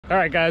All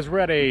right, guys, we're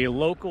at a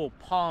local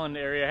pond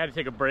area. I had to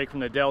take a break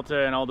from the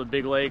Delta and all the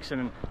big lakes,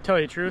 and to tell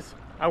you the truth,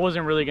 I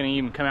wasn't really gonna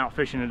even come out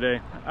fishing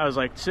today. I was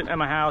like sitting at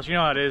my house. You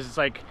know how it is. It's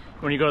like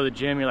when you go to the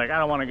gym, you're like, I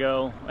don't want to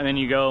go, and then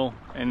you go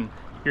and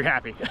you're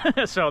happy.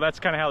 So that's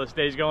kind of how this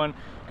day's going.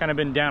 Kind of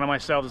been down on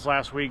myself this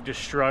last week,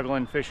 just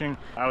struggling fishing.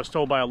 I was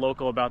told by a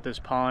local about this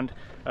pond.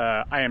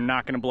 I am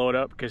not going to blow it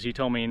up because he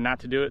told me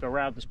not to do it.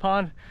 Around this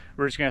pond,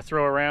 we're just going to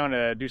throw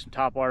around, do some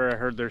top water. I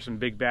heard there's some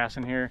big bass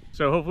in here,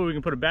 so hopefully we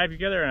can put a bag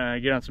together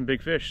and get on some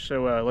big fish.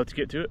 So let's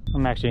get to it.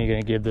 I'm actually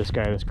going to give this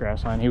guy this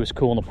grass line. He was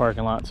cool in the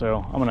parking lot,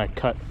 so I'm going to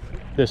cut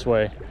this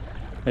way,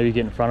 maybe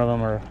get in front of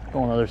him or go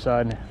on the other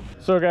side.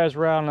 So guys,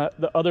 we're on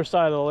the other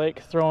side of the lake,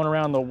 throwing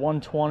around the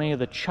 120,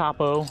 the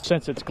Chapo.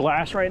 Since it's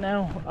glass right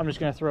now, I'm just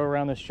gonna throw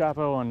around this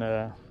Chapo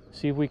and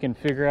see if we can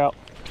figure out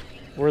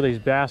where these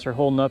bass are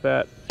holding up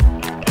at.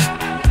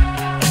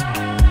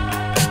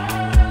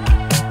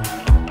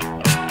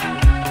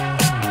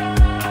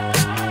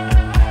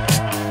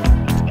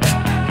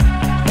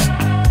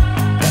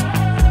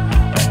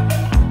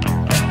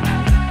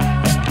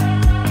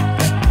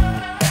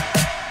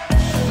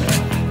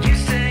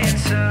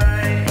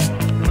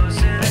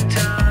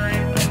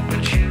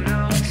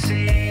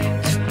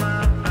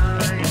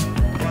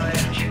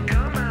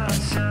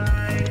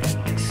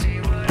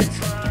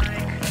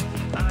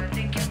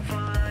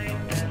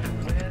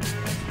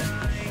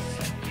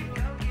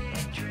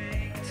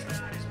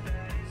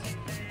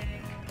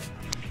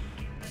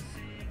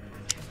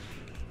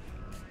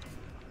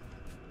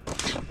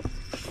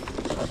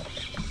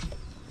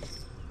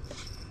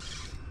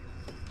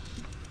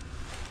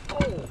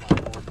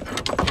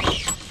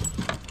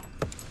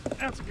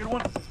 That's a good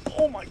one.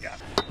 Oh my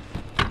God.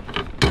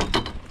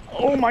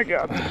 Oh my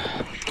God.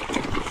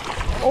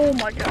 Oh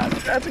my God.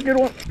 That's a good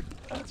one.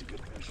 That's a good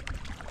fish.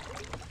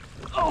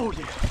 Oh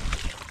yeah.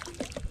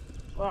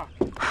 Fuck.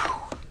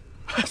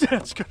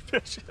 That's a good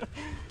fish.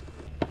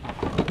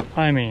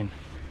 I mean,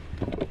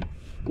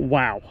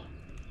 wow.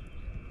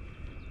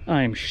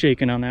 I am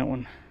shaking on that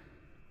one.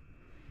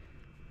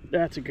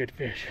 That's a good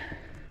fish.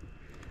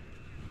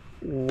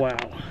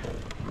 Wow.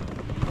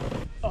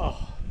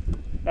 Oh,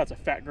 that's a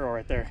fat girl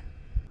right there.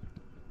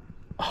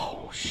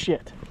 Oh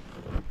shit,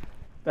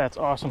 that's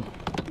awesome.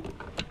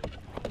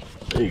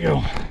 There you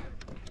go.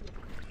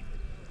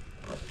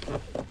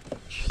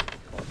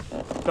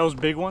 Those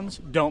big ones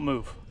don't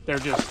move. They're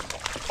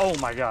just, oh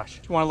my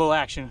gosh. You want a little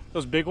action?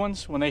 Those big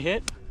ones, when they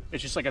hit,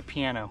 it's just like a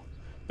piano.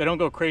 They don't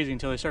go crazy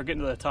until they start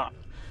getting to the top.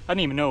 I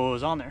didn't even know what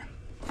was on there.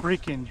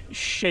 Freaking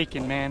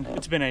shaking, man.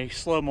 It's been a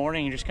slow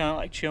morning. You're just kind of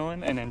like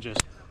chilling, and then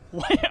just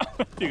wow,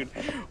 dude,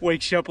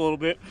 wakes you up a little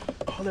bit.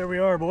 Oh, there we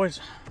are, boys.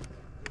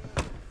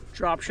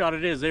 Drop shot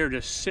it is. They're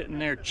just sitting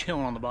there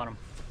chilling on the bottom.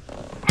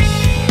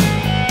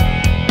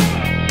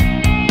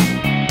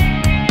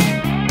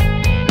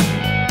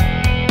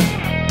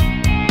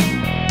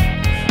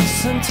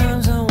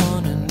 Sometimes I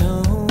want to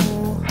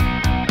know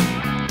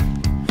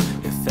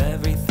if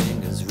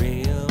everything is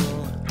real.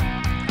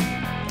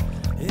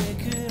 It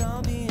could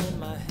all be in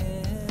my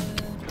head.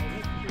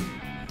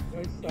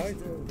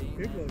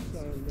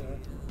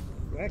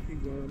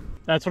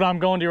 That's what I'm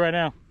going to right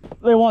now.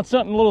 They want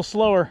something a little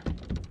slower.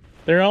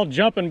 They're all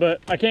jumping, but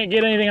I can't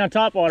get anything on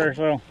top water,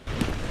 so.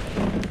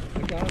 I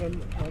got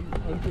them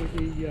under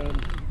the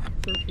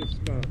surface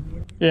stuff.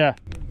 Yeah.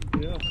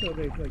 Yeah, so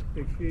they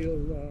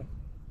feel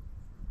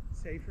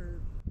safer.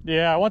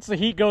 Yeah, once the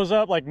heat goes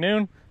up like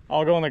noon,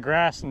 I'll go in the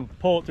grass and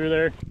pull it through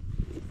there.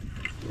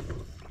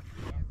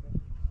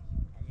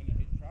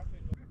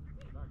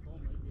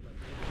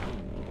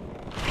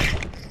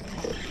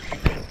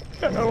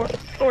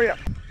 Oh yeah.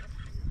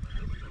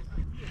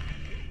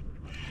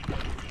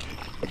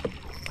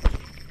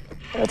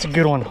 That's a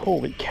good one.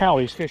 Holy cow,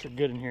 these fish are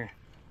good in here.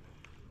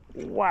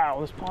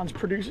 Wow, this pond's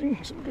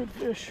producing some good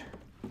fish.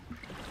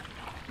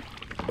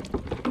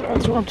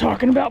 That's what I'm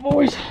talking about,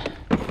 boys.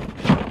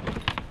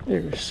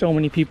 There's so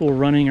many people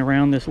running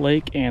around this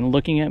lake and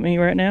looking at me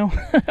right now.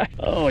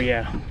 Oh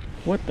yeah,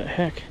 what the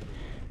heck?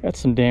 That's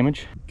some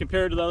damage.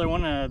 Compared to the other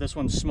one, this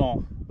one's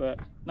small, but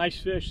nice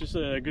fish. Just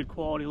a good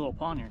quality little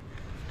pond here.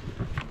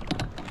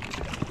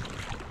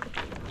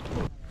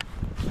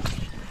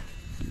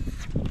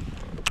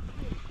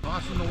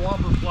 Tossing the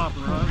whopper flopper,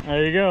 huh?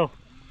 There you go.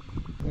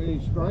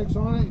 Any strikes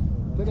on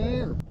it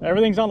today? Or?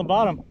 Everything's on the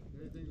bottom.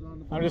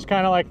 I'm just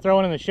kind of like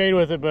throwing in the shade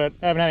with it, but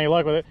haven't had any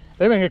luck with it.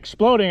 They've been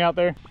exploding out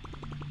there.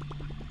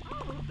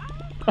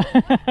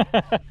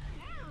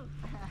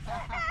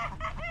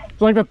 It's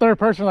like the third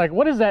person, like,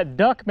 what is that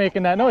duck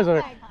making that noise?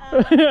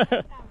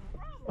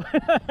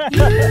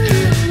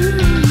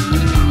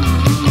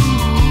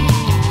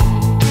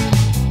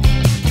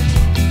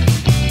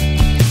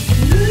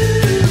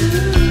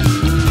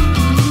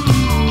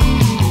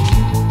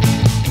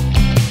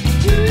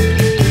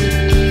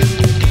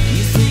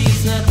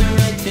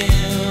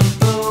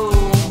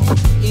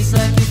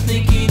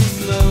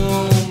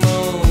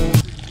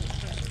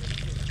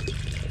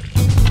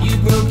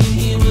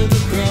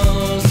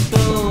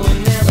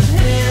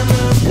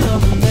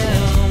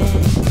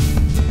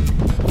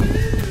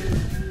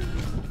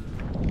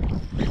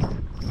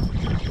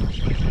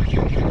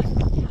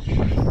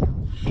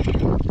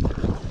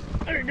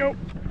 go.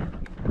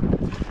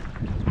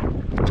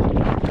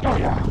 Oh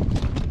yeah.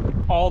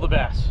 All the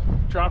bass.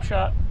 Drop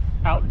shot,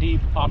 out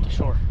deep, off the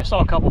shore. I saw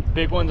a couple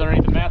big ones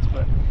underneath the mats,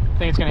 but I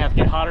think it's gonna have to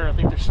get hotter. I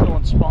think they're still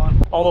in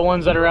spawn. All the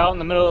ones that are out in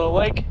the middle of the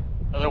lake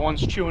are the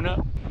ones chewing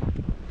up.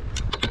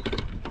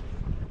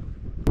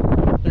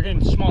 They're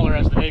getting smaller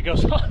as the day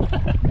goes on,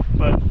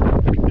 but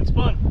it's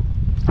fun.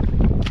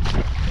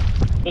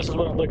 This is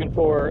what I'm looking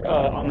for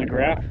on the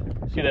graph.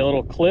 See that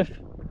little cliff?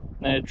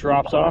 And then it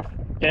drops off.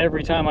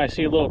 Every time I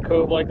see a little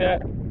cove like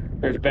that,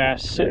 there's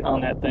bass sitting on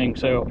that thing.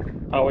 So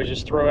I always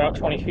just throw out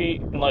 20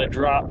 feet and let it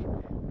drop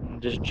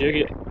and just jig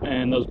it.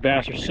 And those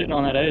bass are sitting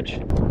on that edge.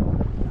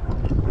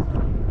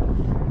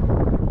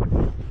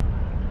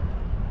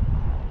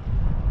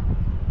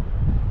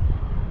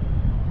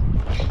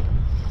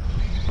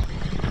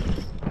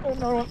 Oh,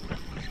 another one.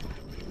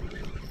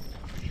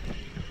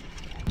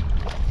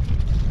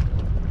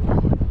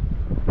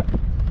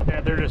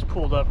 Yeah, they're just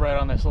pulled up right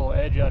on this little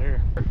edge out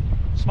here.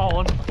 Small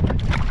one.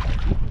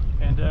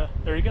 And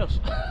there he goes.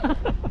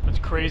 What's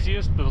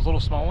craziest, those little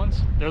small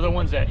ones, they're the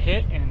ones that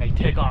hit and they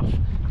take off.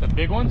 The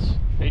big ones,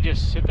 they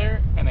just sit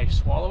there and they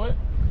swallow it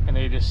and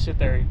they just sit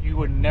there. You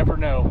would never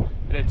know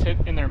that it's hit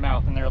in their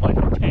mouth and they're like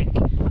a tank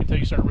until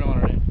you start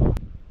reeling it in.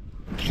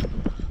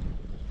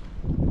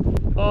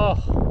 Oh,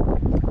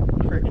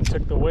 freaking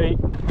took the weight.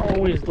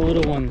 Always the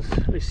little ones.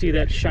 They see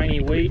that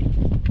shiny weight,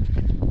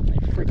 they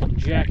freaking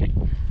jack it.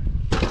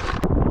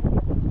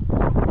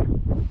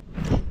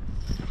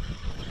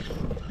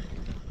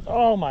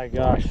 Oh my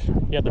gosh,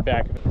 you have the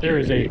back of it. There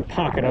is a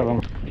pocket of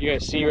them. You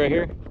guys see right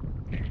here?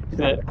 See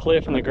that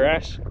cliff and the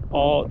grass?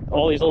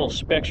 All these little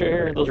specks right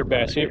here, those are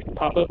bass. See it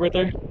pop up right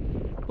there?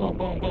 Boom,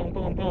 boom, boom,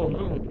 boom, boom,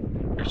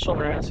 boom. They're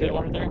swimming around. See that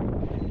one right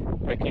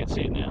there? I can't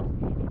see it now.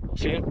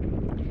 See it?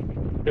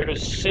 They're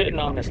just sitting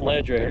on this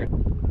ledge right here.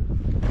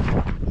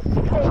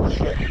 Oh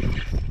shit.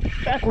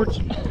 Backwards.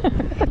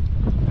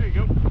 There you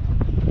go.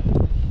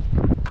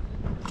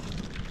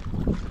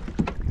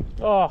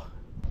 Oh.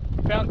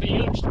 Found the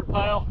youngster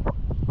pile.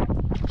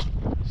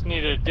 Just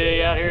needed a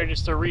day out here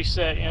just to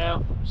reset, you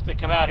know, just to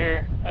come out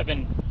here. I've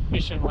been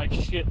fishing like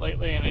shit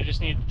lately and I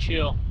just need to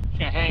chill. Just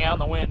gonna hang out in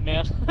the wind,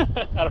 man.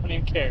 I don't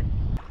even care.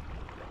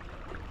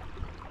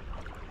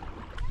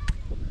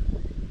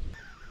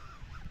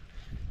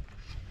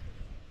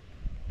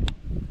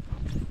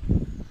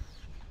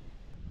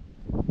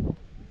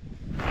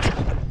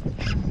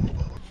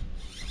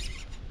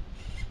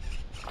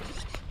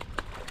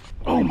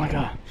 Oh my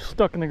God,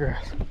 stuck in the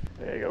grass.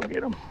 There you go,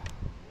 get him.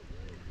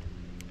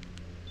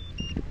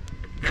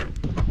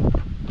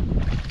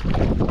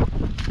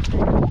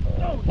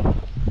 Oh.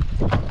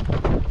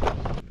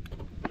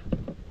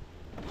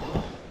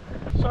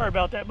 Sorry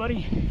about that,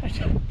 buddy. I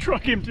just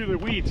truck him through the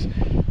weeds.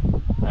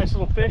 Nice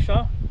little fish,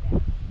 huh?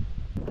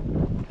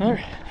 All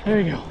right, there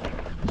you go.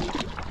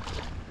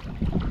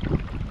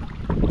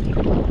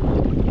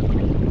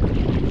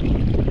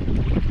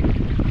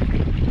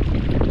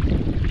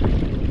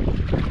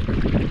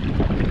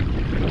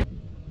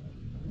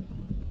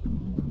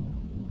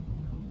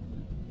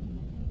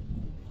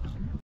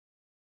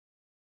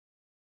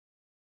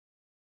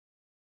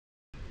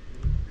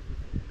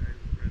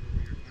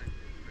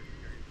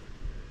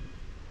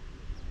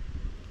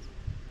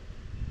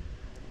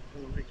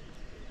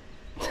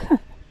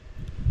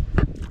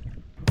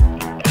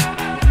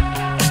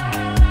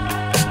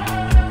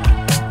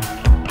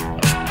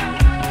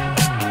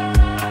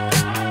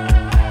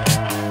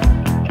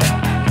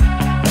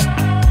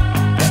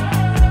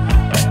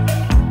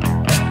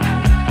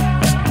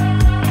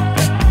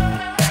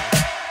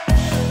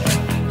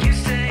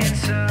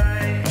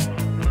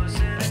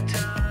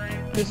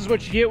 This is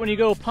what you get when you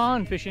go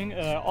pond fishing.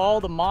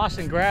 All the moss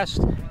and grass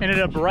ended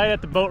up right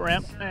at the boat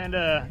ramp, and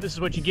this is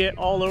what you get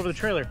all over the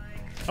trailer.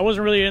 I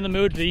wasn't really in the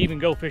mood to even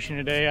go fishing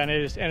today, and I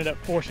just ended up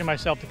forcing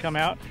myself to come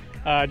out.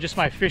 Just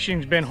my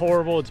fishing's been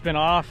horrible, it's been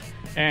off,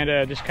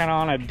 and just kind of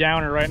on a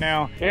downer right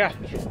now. Yeah,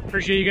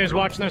 appreciate you guys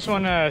watching this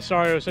one.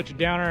 Sorry it was such a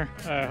downer.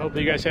 Hope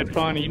you guys had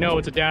fun. You know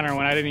it's a downer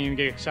when I didn't even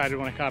get excited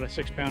when I caught a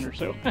 6-pounder,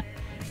 so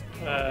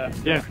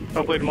yeah,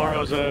 hopefully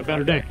tomorrow's a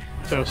better day.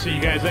 So see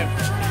you guys then.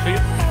 See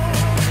ya.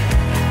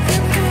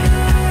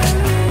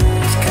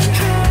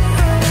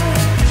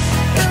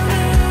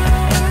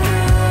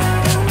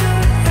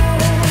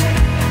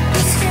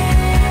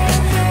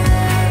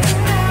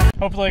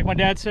 Hopefully, like my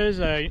dad says,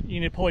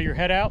 you need to pull your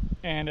head out,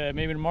 and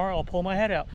maybe tomorrow I'll pull my head out.